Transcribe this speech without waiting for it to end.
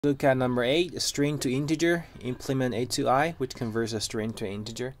Look at number 8, string to integer, implement atoi, which converts a string to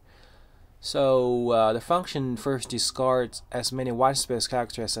integer. So the function first discards as many whitespace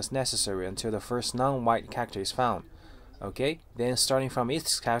characters as necessary until the first non-white character is found. Okay, then starting from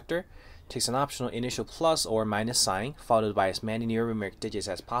each character, takes an optional initial plus or minus sign, followed by as many numeric digits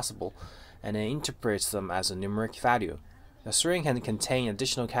as possible, and then interprets them as a numeric value. The string can contain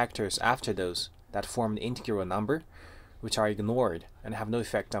additional characters after those that form the integral number, which are ignored and have no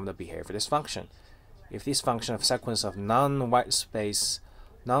effect on the behavior of this function. If this function of sequence of non-white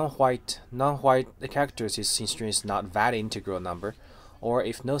characters in string is not valid integral number, or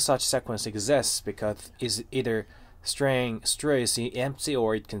if no such sequence exists because is either string is empty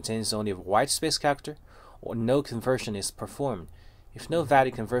or it contains only a white space character, or no conversion is performed. If no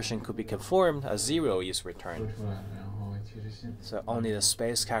valid conversion could be performed, a 0 is returned. So only the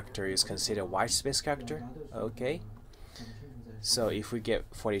space character is considered white space character. Okay. So if we get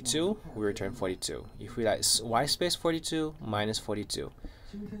 42, we return 42. If we like white space 42, minus 42.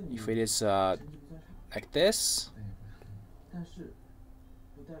 If it is like this,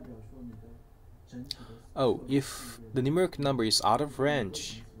 if the numeric number is out of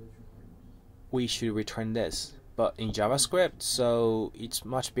range, we should return this. But in JavaScript, so it's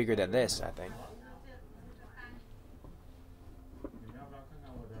much bigger than this, I think.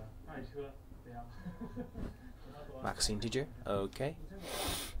 Max integer, okay.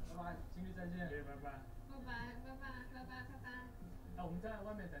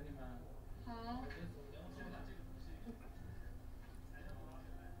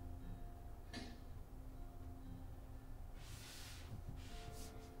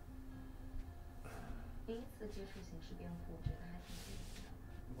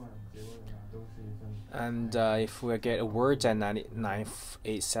 And if we get a word at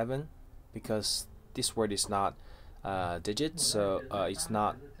 987, because this word is not digit, so it's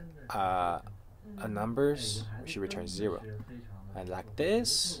not a numbers, we should return 0. And like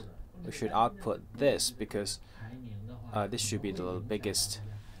this, we should output this because this should be the biggest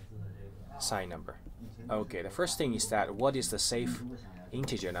sign number. Okay, the first thing is that what is the safe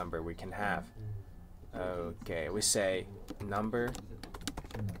integer number we can have? Okay, we say number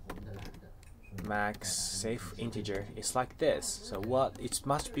max safe integer is like this. So what? It's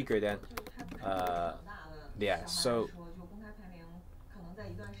much bigger than so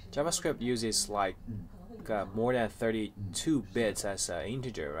JavaScript uses like more than 32 bits as an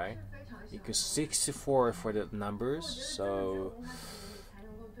integer, right? Because 64 for the numbers, so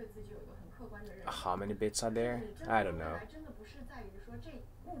how many bits are there? I don't know.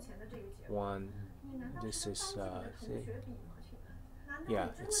 One, this is yeah,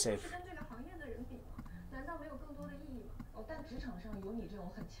 it's safe.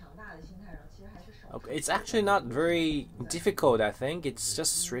 Okay, it's actually not very difficult, I think. It's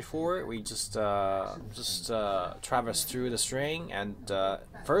just straightforward. We just traverse through the string, and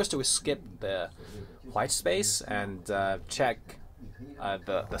first we skip the white space and check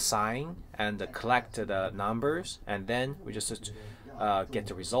the sign and collect the numbers, and then we just get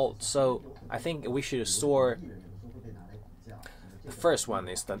the result. So I think we should store the first one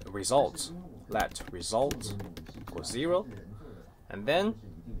is the result. Let result equals 0, and then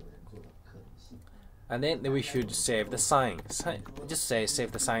we should save the sign. Just say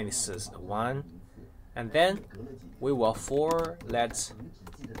save the sign. This is 1, and then we will for let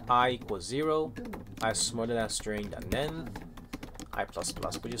I equals 0, I smaller than string, and then I plus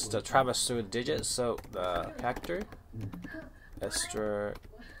plus. We just traverse through the digits, so the character extra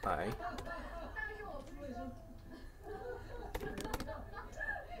I.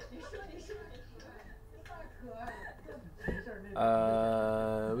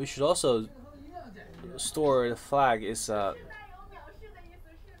 We should also store the flag is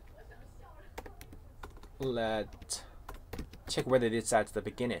let check whether it's at the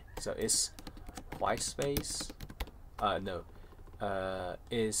beginning. So it's white space.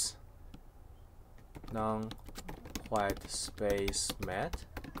 Is non-white space met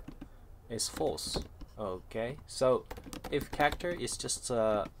is false. Okay, so if character is just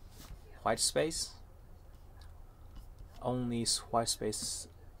white space, only white space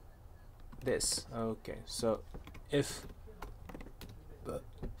this. Okay, so if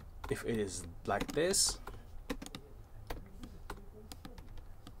it is like this,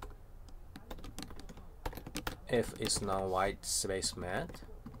 if it's non-white space met,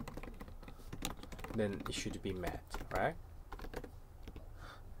 then it should be met, right?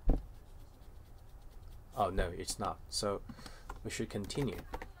 Oh no, it's not. So we should continue.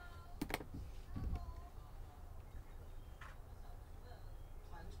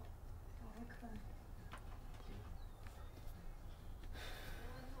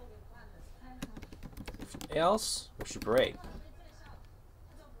 else we should break.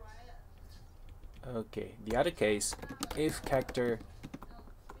 Okay, the other case, if character,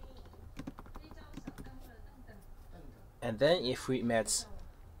 and then if we met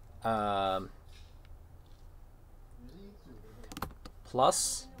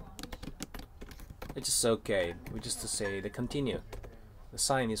plus, it's just okay. We just to say the continue. The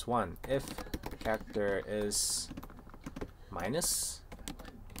sign is 1. If character is minus,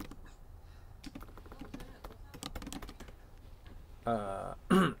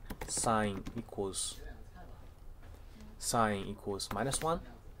 sign equals -1.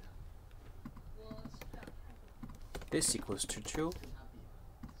 This equals to true,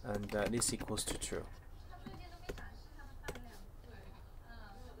 and this equals to true.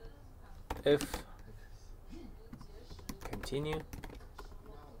 If continue,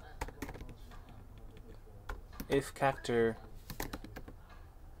 if character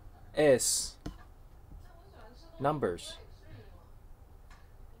is numbers,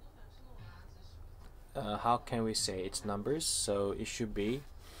 how can we say it's numbers? So it should be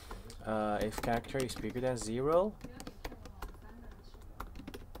if character is bigger than 0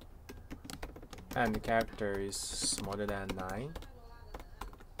 and the character is smaller than 9.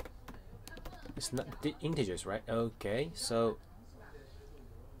 It's not the integers, right? Okay, so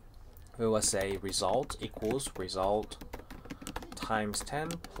we will say result equals result times 10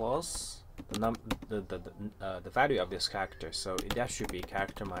 plus the value of this character. So that should be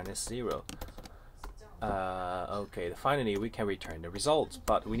character minus 0. Okay, finally we can return the results,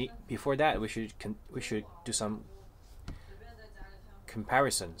 but we need, before that we should do some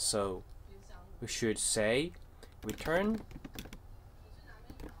comparison. So we should say return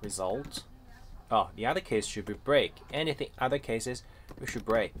result. Oh, the other case should be break. Anything other cases we should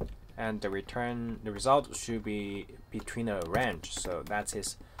break, and the result should be between a range. So that's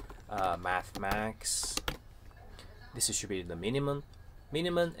his math max. This should be the minimum.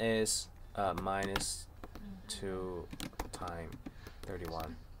 Minimum is minus 2 times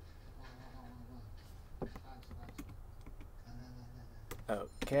 31.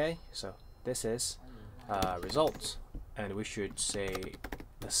 Okay, so this is results, and we should say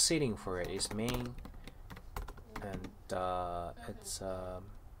the setting for it is main, and it's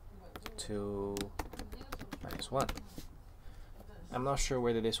 2 minus 1. I'm not sure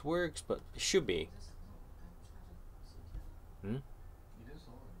whether this works, but it should be.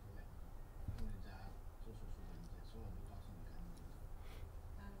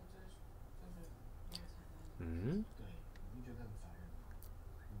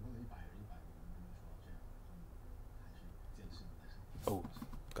 Oh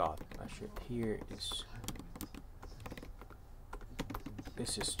God, I should here is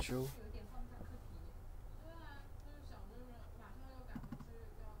this is true.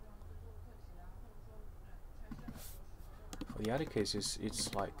 For the other cases,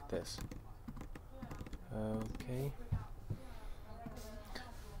 it's like this. Okay.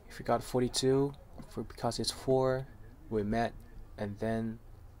 If we got 42, because it's 4, we met, and then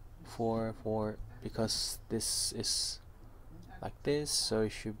 4, because this is like this, so it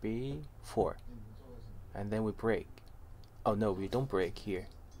should be 4, and then we break. Oh no, we don't break here.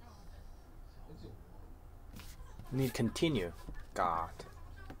 We need continue. God,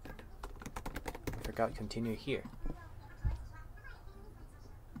 I forgot continue here.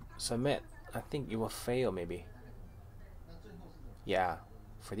 Submit. I think it will fail maybe. Yeah,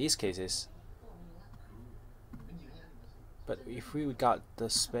 for these cases. But if we got the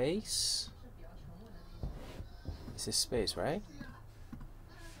space, this is space, right?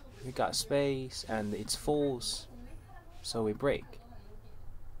 We got space and it's false, so we break.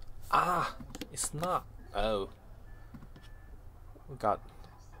 Ah, it's not. Oh, we got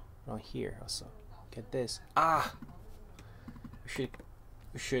wrong here also. Get this. Ah, we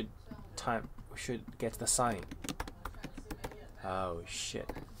should get the sign. Oh shit,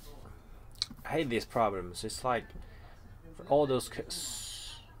 I hate these problems. It's like for all those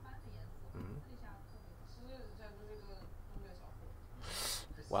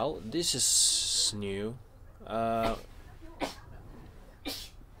well, this is new.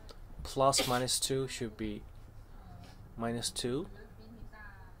 Plus minus 2 should be minus 2.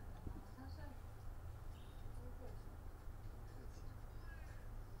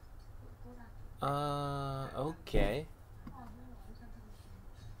 Okay.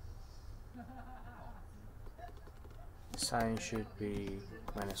 Sign should be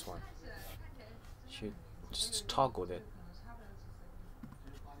minus 1. Should just toggle it.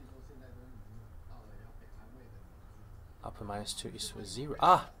 Upper minus 2 is 0.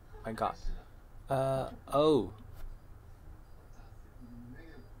 Ah, my God. Oh.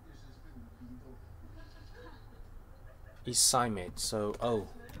 is sign met. So O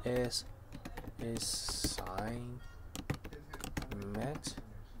is sign met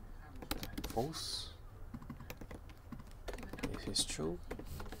false. If it's true,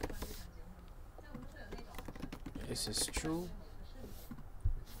 this is true.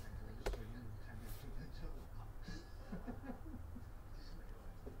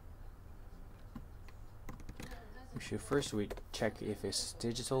 We should first check if it's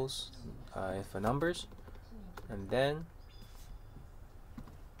digitals, if numbers, and then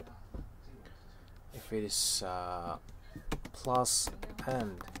if it is plus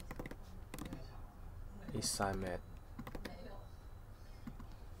and is sign met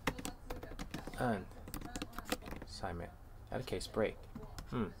and sign met. In that case, break.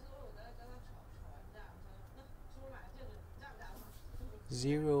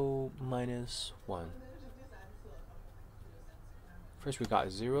 0 minus 1. First we got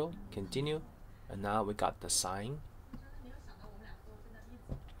 0, continue, and now we got the sign.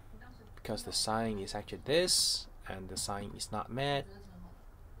 Because the sign is actually this, and the sign is not met,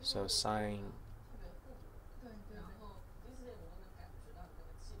 so sign.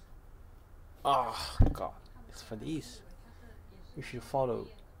 Oh God, it's for these. You should follow.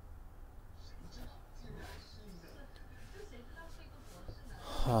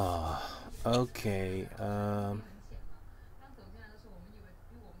 Okay.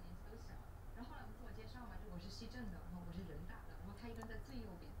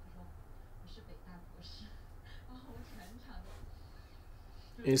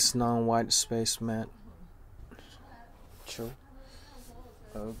 Is non-white space met? True.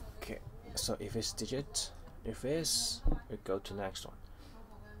 Okay. So if it's digit, if it's, we go to next one.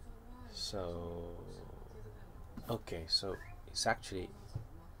 So okay, so it's actually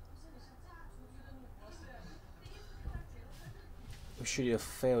we should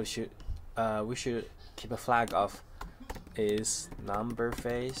keep a flag of is number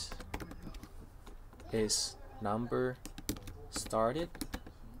phase, is number started,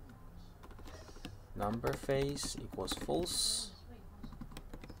 number phase equals false.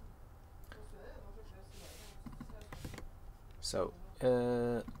 So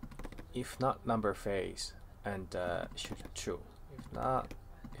if not number phase, and should true. If not,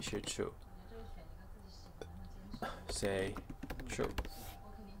 it should true. Say true.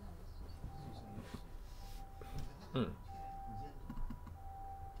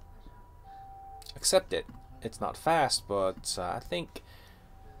 Accept it. It's not fast, but I think.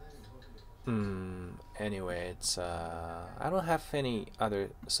 Anyway, it's I don't have any other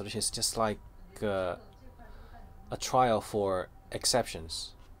solutions. Just like a trial for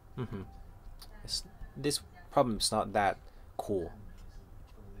exceptions. This problem is not that cool.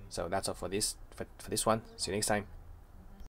 So that's all for this one. See you next time.